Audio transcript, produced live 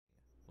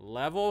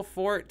Level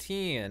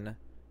 14,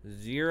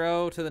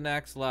 0 to the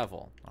next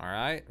level. All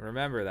right,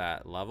 remember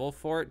that. Level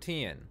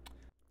 14.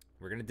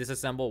 We're gonna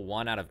disassemble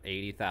 1 out of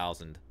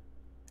 80,000.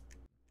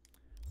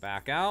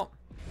 Back out,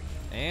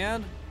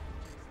 and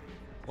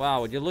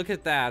wow, would you look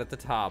at that at the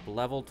top,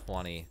 level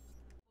 20.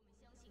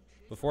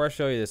 Before I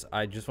show you this,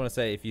 I just want to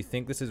say, if you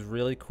think this is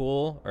really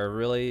cool or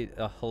really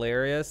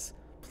hilarious,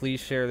 please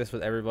share this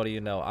with everybody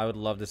you know. I would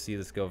love to see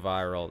this go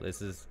viral.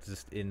 This is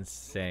just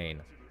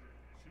insane.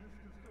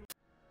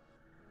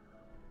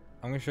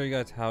 I'm going to show you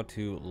guys how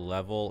to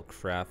level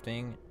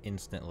crafting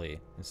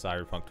instantly in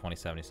Cyberpunk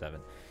 2077.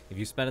 If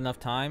you spend enough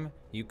time,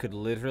 you could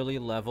literally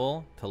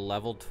level to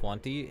level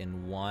 20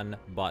 in one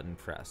button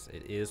press.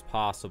 It is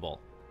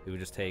possible. It would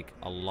just take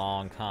a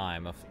long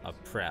time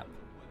of prep.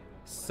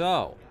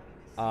 So,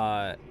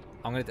 I'm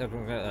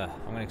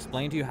gonna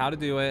explain to you how to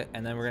do it,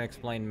 and then we're gonna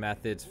explain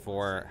methods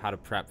for how to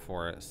prep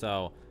for it.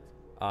 So,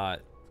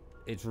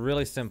 it's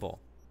really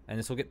simple, and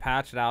this will get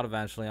patched out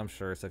eventually, I'm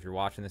sure. So if you're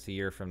watching this a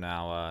year from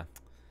now,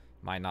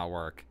 might not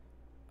work.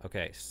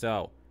 Okay,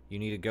 so you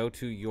need to go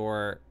to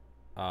your,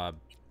 I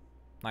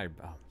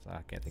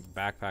can't think,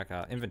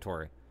 backpack,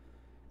 inventory,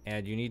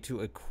 and you need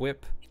to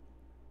equip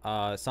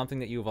something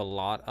that you have a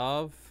lot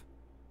of,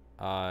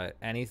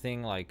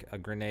 anything like a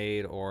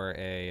grenade or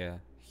a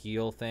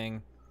heal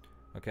thing.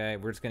 Okay,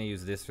 we're just gonna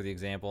use this for the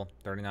example.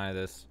 39 of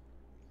this.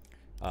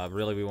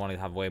 Really, we want to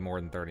have way more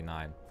than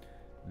 39.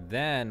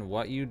 Then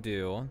what you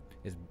do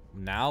is,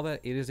 now that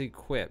it is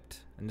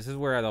equipped, and this is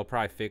where they'll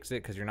probably fix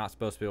it because you're not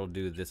supposed to be able to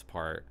do this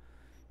part.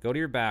 Go to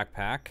your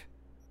backpack,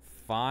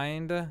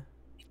 find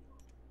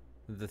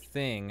the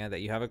thing that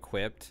you have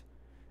equipped,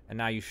 and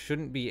now you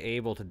shouldn't be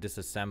able to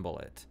disassemble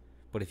it.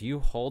 But if you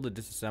hold the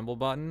disassemble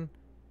button,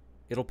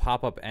 it'll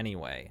pop up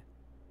anyway.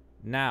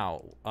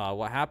 Now,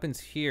 what happens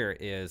here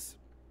is,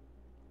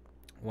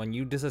 when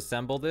you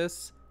disassemble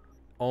this,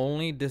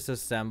 only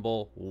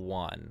disassemble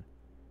one.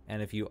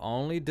 And if you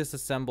only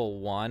disassemble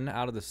one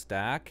out of the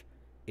stack,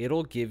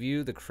 it'll give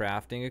you the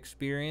crafting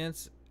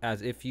experience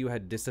as if you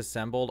had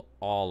disassembled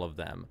all of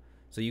them.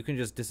 So you can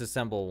just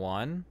disassemble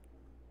one,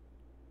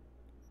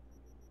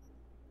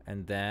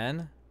 and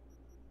then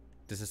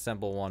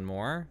disassemble one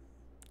more,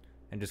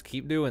 and just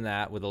keep doing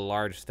that with a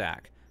large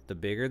stack. The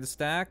bigger the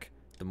stack,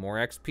 the more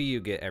XP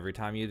you get every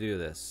time you do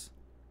this.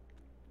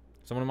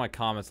 Someone in my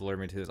comments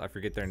alerted me to this. I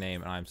forget their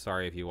name, and I'm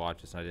sorry if you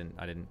watch this. I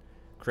didn't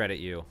credit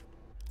you.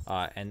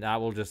 And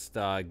that will just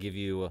give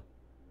you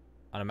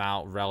an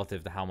amount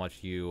relative to how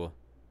much you,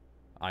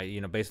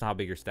 based on how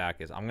big your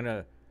stack is. I'm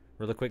gonna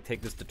really quick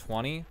take this to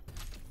 20,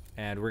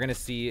 and we're gonna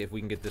see if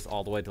we can get this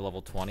all the way to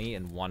level 20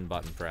 in one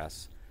button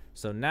press.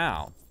 So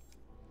now,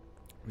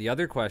 the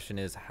other question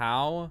is,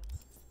 how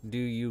do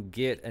you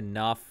get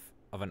enough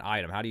of an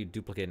item? How do you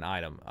duplicate an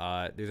item?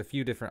 There's a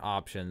few different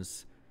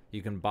options.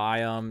 You can buy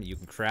them, you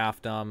can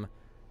craft them.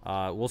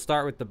 We'll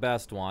start with the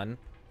best one,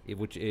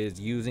 which is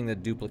using the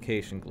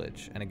duplication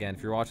glitch. And again,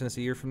 if you're watching this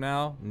a year from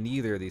now,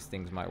 neither of these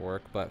things might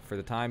work, but for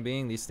the time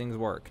being, these things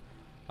work.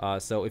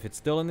 So if it's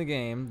still in the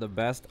game, the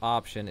best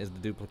option is the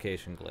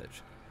duplication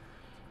glitch.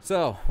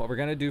 So what we're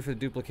gonna do for the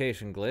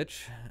duplication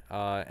glitch,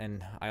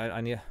 and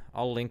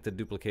I'll link the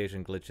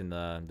duplication glitch in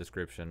the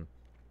description.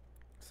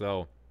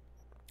 So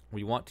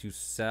we want to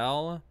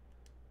sell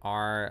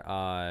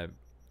our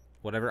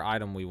whatever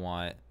item we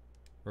want.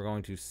 We're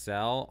going to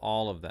sell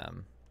all of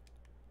them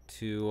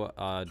to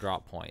a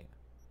drop point.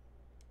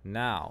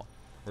 Now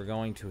we're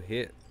going to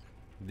hit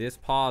this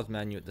pause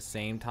menu at the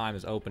same time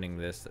as opening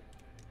this,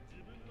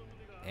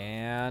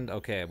 and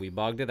okay, we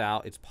bugged it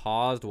out. It's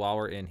paused while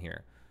we're in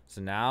here, so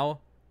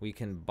now we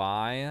can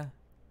buy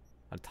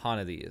a ton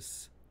of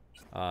these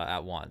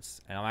at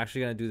once. And I'm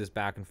actually gonna do this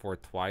back and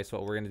forth twice.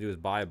 What we're gonna do is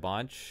buy a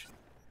bunch,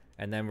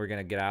 and then we're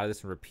gonna get out of this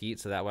and repeat,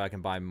 so that way I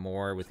can buy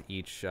more with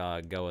each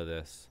go of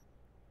this.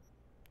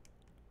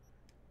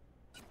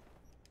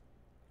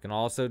 You can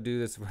also do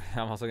this.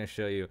 I'm also going to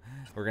show you,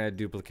 we're going to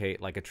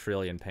duplicate like 1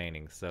 trillion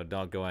paintings, so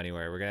don't go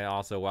anywhere. We're going to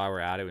also, while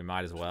we're at it, we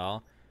might as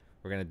well,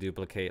 we're going to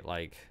duplicate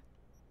like,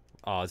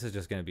 oh, this is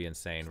just going to be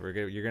insane.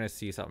 You're going to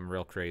see something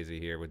real crazy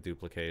here with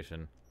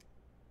duplication.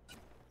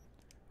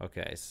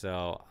 Okay,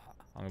 so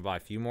I'm going to buy a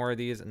few more of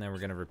these, and then we're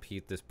going to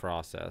repeat this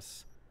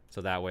process, so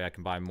that way I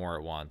can buy more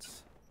at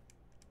once.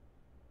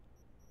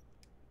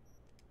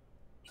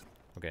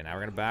 Okay, now we're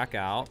going to back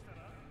out,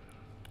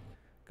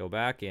 go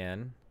back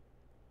in.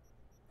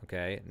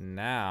 Okay,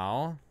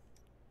 now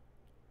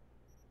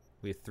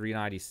we have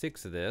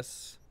 396 of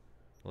this.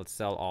 Let's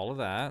sell all of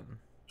that.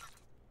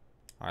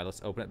 Alright, let's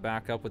open it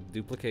back up with the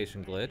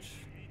duplication glitch.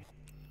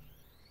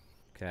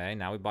 Okay,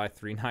 now we buy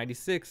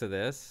 396 of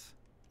this.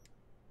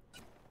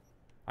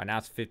 Alright, now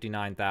it's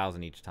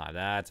 59,000 each time.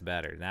 That's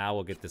better. Now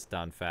we'll get this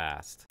done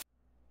fast.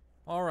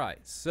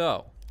 Alright,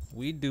 so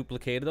we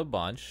duplicated a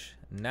bunch.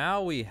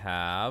 Now we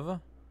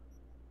have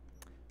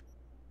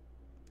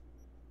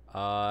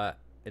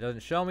it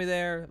doesn't show me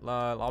there.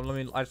 I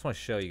just want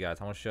to show you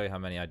guys. I want to show you how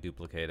many I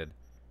duplicated.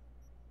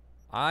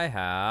 I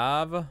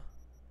have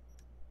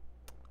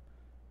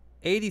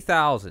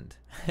 80,000.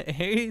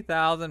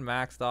 80,000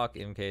 max stock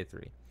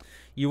MK3.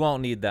 You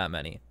won't need that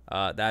many.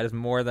 That is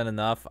more than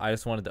enough. I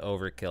just wanted to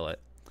overkill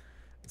it.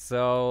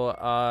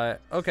 So,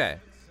 okay.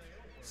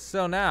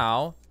 So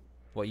now,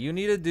 what you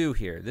need to do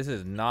here, this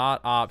is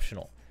not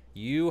optional.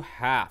 You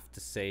have to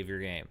save your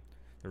game.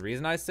 The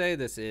reason I say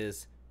this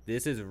is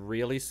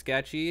really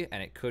sketchy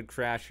and it could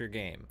crash your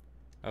game.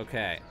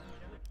 Okay.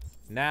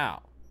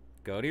 Now,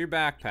 go to your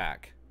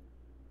backpack.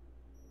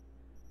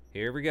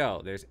 Here we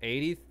go. There's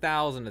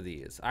 80,000 of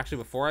these. Actually,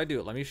 before I do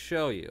it, let me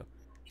show you.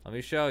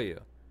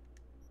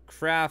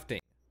 Crafting.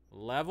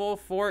 Level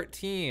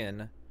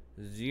 14.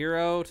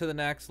 0 to the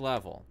next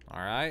level.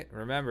 Alright?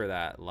 Remember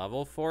that.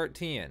 Level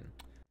 14.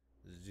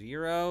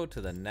 0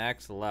 to the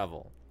next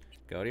level.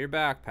 Go to your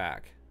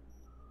backpack.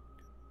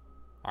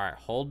 Alright,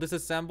 hold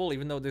disassemble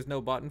even though there's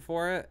no button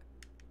for it.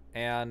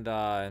 And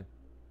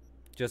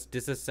just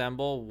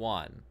disassemble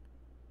 1.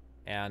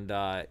 And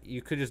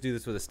you could just do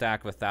this with a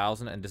stack of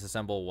 1,000 and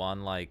disassemble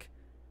 1 like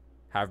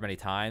however many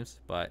times.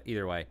 But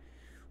either way,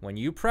 when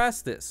you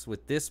press this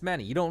with this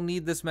many, you don't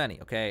need this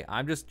many, okay?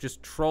 I'm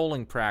just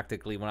trolling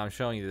practically when I'm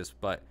showing you this,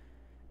 but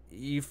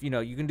you know,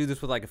 you can do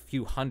this with like a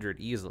few hundred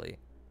easily.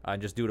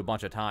 And just do it a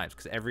bunch of times,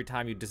 because every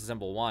time you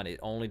disassemble 1, it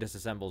only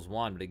disassembles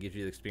 1, but it gives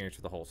you the experience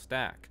for the whole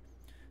stack.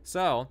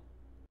 So,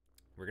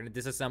 we're going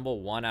to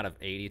disassemble 1 out of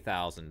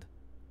 80,000.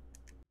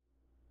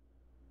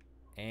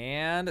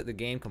 And the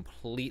game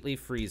completely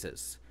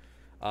freezes.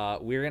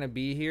 We're going to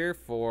be here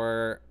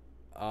for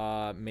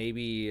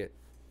maybe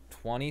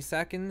 20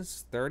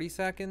 seconds, 30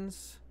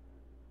 seconds,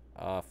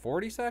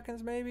 40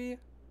 seconds maybe,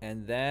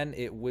 and then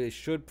it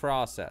should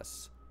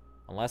process,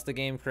 unless the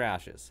game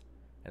crashes.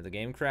 If the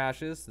game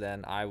crashes,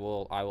 then I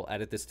will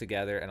edit this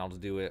together and I'll just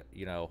do it,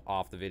 you know,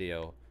 off the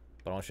video.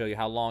 But I'll show you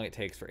how long it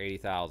takes for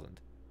 80,000.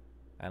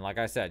 And like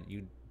I said,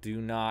 you do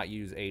not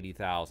use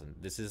 80,000.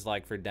 This is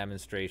like for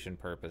demonstration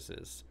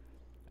purposes.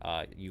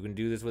 You can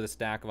do this with a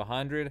stack of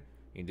 100.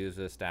 You can do this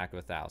with a stack of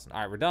 1,000. All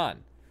right, we're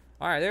done.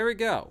 All right, there we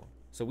go.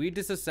 So we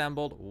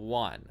disassembled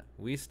 1.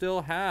 We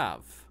still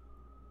have...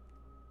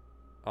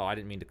 Oh, I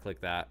didn't mean to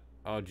click that.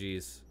 Oh,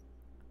 geez.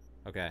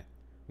 Okay.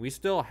 We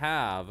still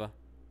have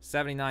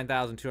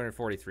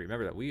 79,243.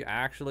 Remember that. We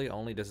actually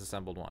only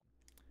disassembled 1.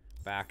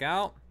 Back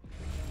out.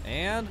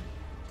 And...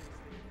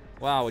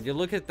 Wow, would you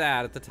look at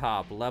that at the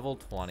top. Level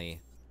 20.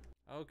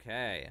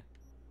 Okay.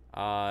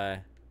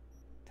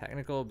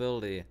 Technical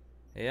ability.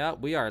 Yep,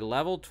 we are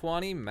level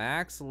 20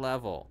 max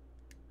level.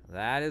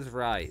 That is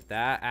right.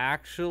 That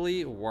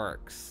actually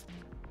works.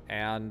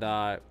 And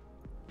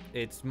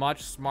it's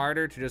much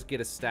smarter to just get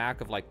a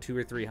stack of like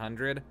 200 or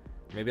 300,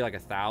 maybe like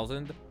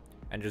 1,000,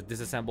 and just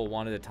disassemble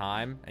 1 at a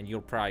time, and you'll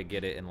probably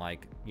get it in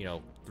like, you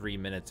know, 3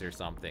 minutes or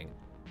something.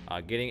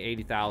 Getting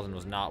 80,000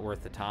 was not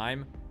worth the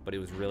time, but it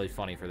was really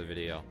funny for the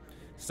video.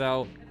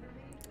 So,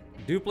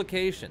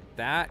 duplication.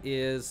 That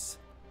is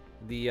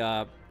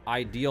the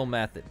ideal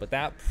method, but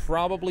that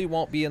probably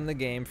won't be in the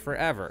game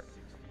forever.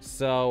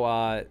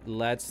 So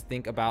let's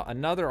think about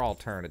another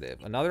alternative.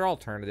 Another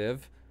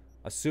alternative,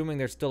 assuming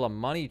there's still a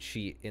money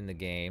cheat in the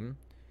game,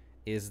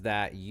 is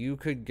that you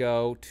could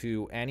go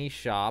to any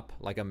shop,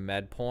 like a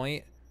med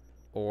point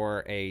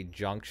or a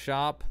junk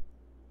shop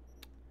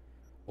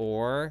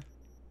or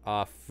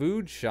a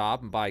food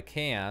shop and buy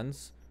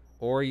cans,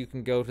 or you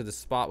can go to the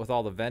spot with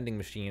all the vending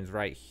machines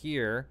right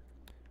here,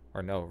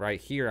 or no, right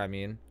here I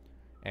mean,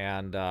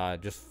 and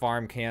just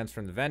farm cans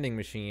from the vending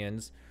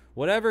machines.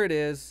 Whatever it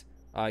is,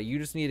 you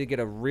just need to get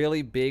a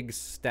really big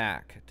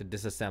stack to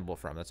disassemble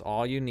from. That's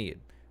all you need.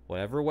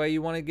 Whatever way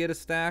you want to get a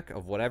stack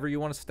of whatever you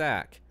want to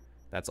stack,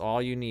 that's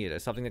all you need.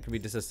 It's something that can be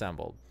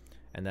disassembled.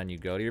 And then you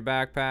go to your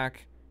backpack,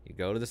 you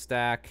go to the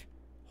stack,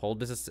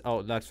 hold this.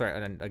 Oh, that's right.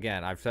 And then,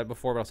 again, I've said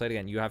before, but I'll say it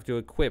again. You have to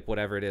equip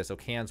whatever it is. So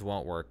cans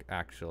won't work,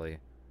 actually.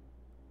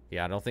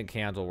 Yeah, I don't think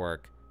cans will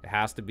work. It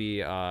has to be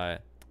a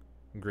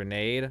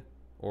grenade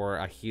or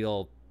a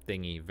heal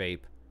thingy, vape.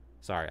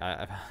 Sorry,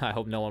 I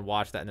hope no one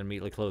watched that and then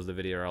immediately closed the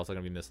video, or else I'm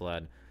gonna be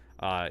misled.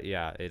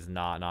 Yeah, it's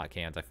not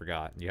cans. I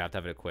forgot. You have to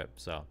have it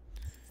equipped. So,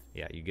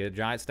 yeah, you get a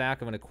giant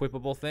stack of an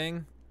equipable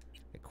thing,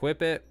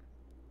 equip it,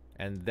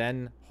 and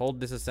then hold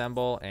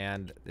disassemble,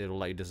 and it'll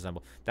let you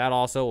disassemble. That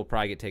also will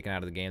probably get taken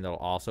out of the game. That'll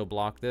also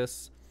block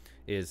this.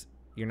 Is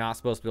you're not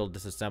supposed to be able to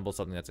disassemble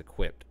something that's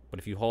equipped, but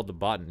if you hold the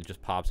button, it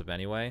just pops up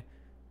anyway.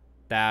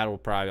 That'll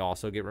probably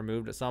also get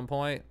removed at some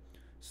point.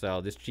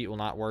 So this cheat will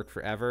not work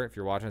forever. If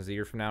you're watching this a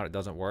year from now and it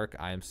doesn't work,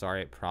 I am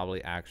sorry, it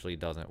probably actually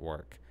doesn't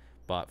work.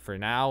 But for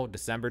now,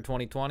 December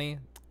 2020,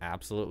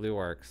 absolutely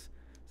works.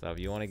 So if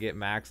you want to get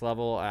max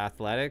level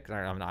athletics,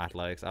 or not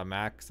athletics,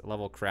 max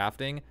level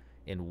crafting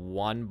in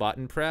 1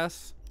 button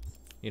press,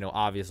 you know,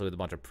 obviously with a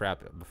bunch of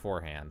prep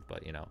beforehand,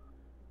 but you know,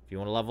 if you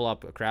want to level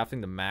up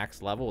crafting the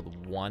max level with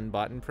 1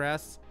 button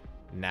press,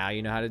 now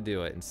you know how to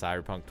do it in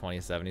Cyberpunk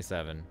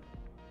 2077.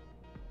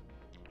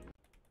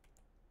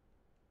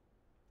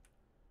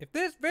 If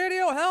this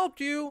video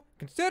helped you,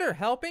 consider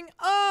helping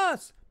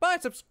us by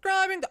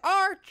subscribing to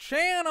our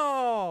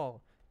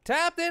channel.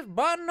 Tap this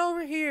button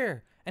over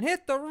here and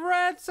hit the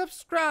red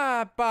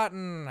subscribe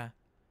button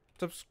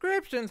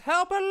Subscriptions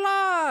help a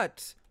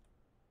lot!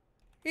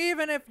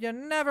 Even if you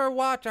never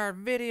watch our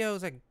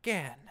videos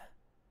again.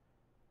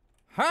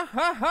 Ha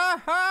ha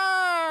ha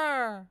ha!